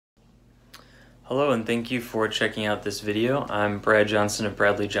Hello and thank you for checking out this video. I'm Brad Johnson of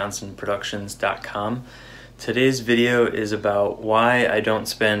BradleyJohnsonProductions.com. Today's video is about why I don't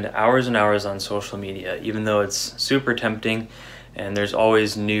spend hours and hours on social media, even though it's super tempting and there's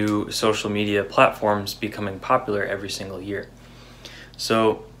always new social media platforms becoming popular every single year.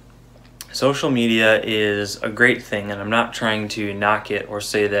 So social media is a great thing, and I'm not trying to knock it or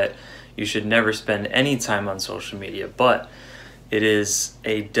say that you should never spend any time on social media, but it is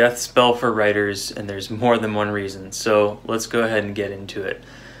a death spell for writers, and there's more than one reason. So let's go ahead and get into it.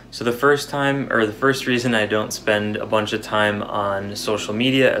 So the first reason I don't spend a bunch of time on social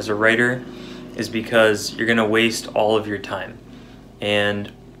media as a writer is because you're gonna waste all of your time.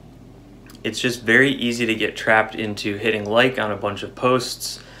 And it's just very easy to get trapped into hitting like on a bunch of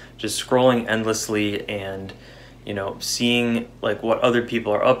posts, just scrolling endlessly and, seeing like what other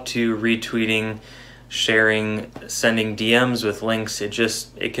people are up to, retweeting, sharing, sending DMs with links.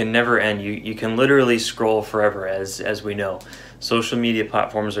 It can never end. You can literally scroll forever, as we know. Social media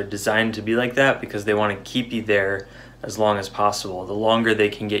platforms are designed to be like that because they want to keep you there as long as possible. The longer they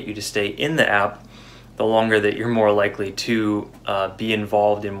can get you to stay in the app, the longer that you're more likely to be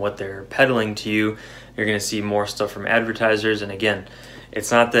involved in what they're peddling to you. You're going to see more stuff from advertisers. And again,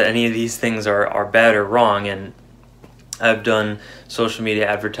 it's not that any of these things are bad or wrong, and I've done social media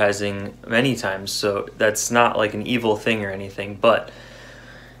advertising many times, so that's not like an evil thing or anything, but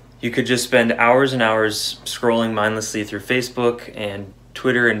you could just spend hours and hours scrolling mindlessly through Facebook and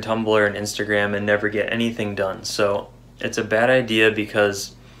Twitter and Tumblr and Instagram and never get anything done. So it's a bad idea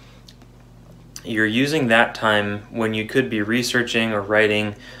because you're using that time when you could be researching or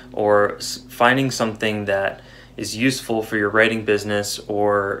writing or finding something that is useful for your writing business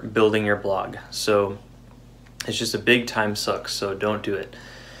or building your blog. So it's just a big time suck, so don't do it.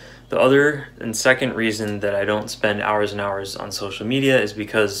 The other and second reason that I don't spend hours and hours on social media is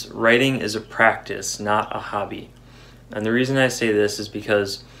because writing is a practice, not a hobby. And the reason I say this is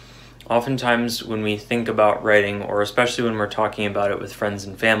because oftentimes when we think about writing, or especially when we're talking about it with friends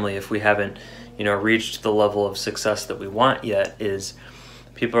and family, if we haven't, reached the level of success that we want yet, is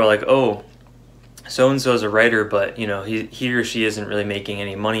people are like, oh, so-and-so is a writer, but he or she isn't really making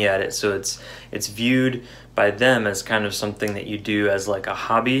any money at it, so it's viewed by them as kind of something that you do as like a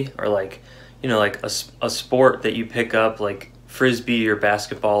hobby, or like a sport that you pick up, like frisbee or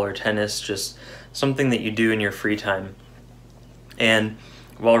basketball or tennis, just something that you do in your free time. And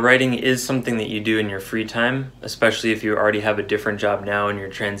while writing is something that you do in your free time, especially if you already have a different job now and you're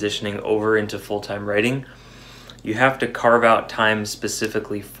transitioning over into full-time writing, you have to carve out time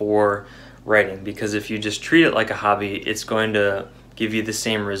specifically for writing, because if you just treat it like a hobby, it's going to give you the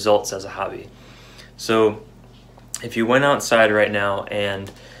same results as a hobby. So if you went outside right now and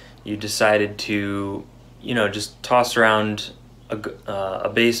you decided to, just toss around a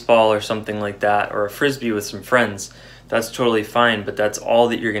baseball or something like that, or a frisbee with some friends, that's totally fine, but that's all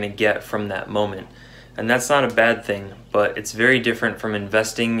that you're going to get from that moment. And that's not a bad thing, but it's very different from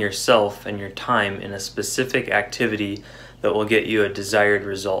investing yourself and your time in a specific activity that will get you a desired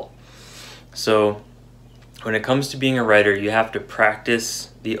result. So when it comes to being a writer, you have to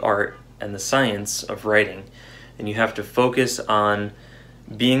practice the art and the science of writing, and you have to focus on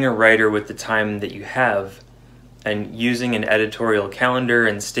being a writer with the time that you have and using an editorial calendar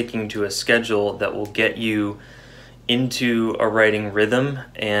and sticking to a schedule that will get you into a writing rhythm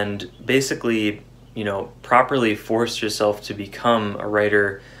and basically, properly force yourself to become a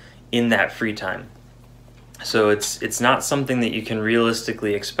writer in that free time. So it's not something that you can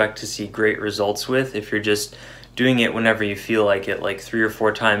realistically expect to see great results with if you're just doing it whenever you feel like it, like 3 or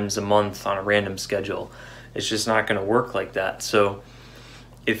 4 times a month on a random schedule. It's just not going to work like that. So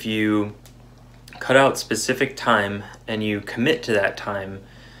if you cut out specific time and you commit to that time,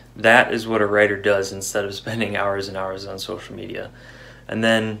 that is what a writer does instead of spending hours and hours on social media. And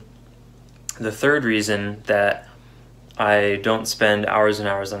then the third reason that I don't spend hours and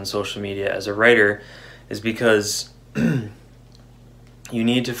hours on social media as a writer is because you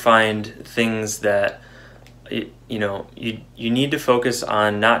need to find things that, you need to focus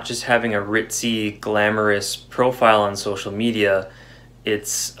on not just having a ritzy, glamorous profile on social media.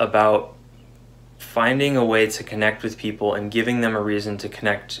 It's about finding a way to connect with people and giving them a reason to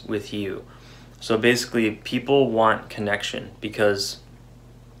connect with you. So basically, people want connection, because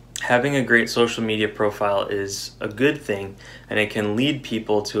having a great social media profile is a good thing, and it can lead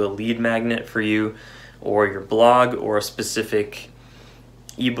people to a lead magnet for you, or your blog, or a specific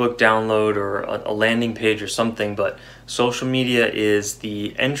ebook download, or a landing page or something. But social media is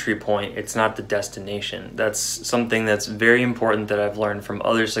the entry point, it's not the destination. That's something that's very important that I've learned from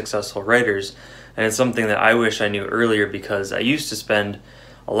other successful writers, and it's something that I wish I knew earlier, because I used to spend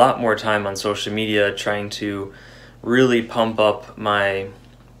a lot more time on social media trying to really pump up my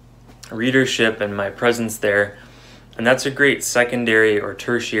readership and my presence there. And that's a great secondary or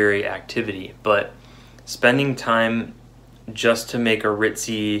tertiary activity, but spending time just to make a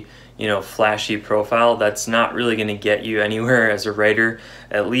ritzy, flashy profile, that's not really going to get you anywhere as a writer,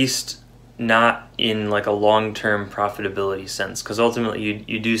 at least not in like a long-term profitability sense, because ultimately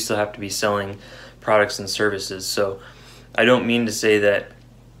you do still have to be selling products and services. So I don't mean to say that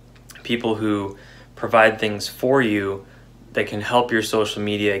people who provide things for you that can help your social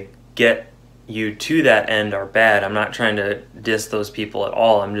media get you to that end are bad. I'm not trying to diss those people at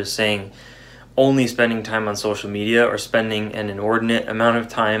all. I'm just saying only spending time on social media or spending an inordinate amount of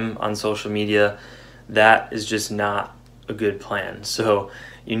time on social media, that is just not a good plan. So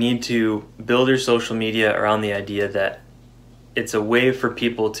you need to build your social media around the idea that it's a way for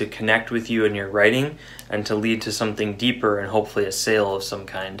people to connect with you in your writing and to lead to something deeper and hopefully a sale of some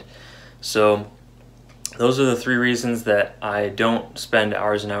kind. So those are the 3 reasons that I don't spend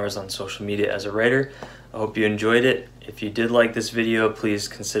hours and hours on social media as a writer. I hope you enjoyed it. If you did like this video, please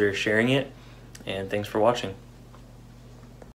consider sharing it, and thanks for watching.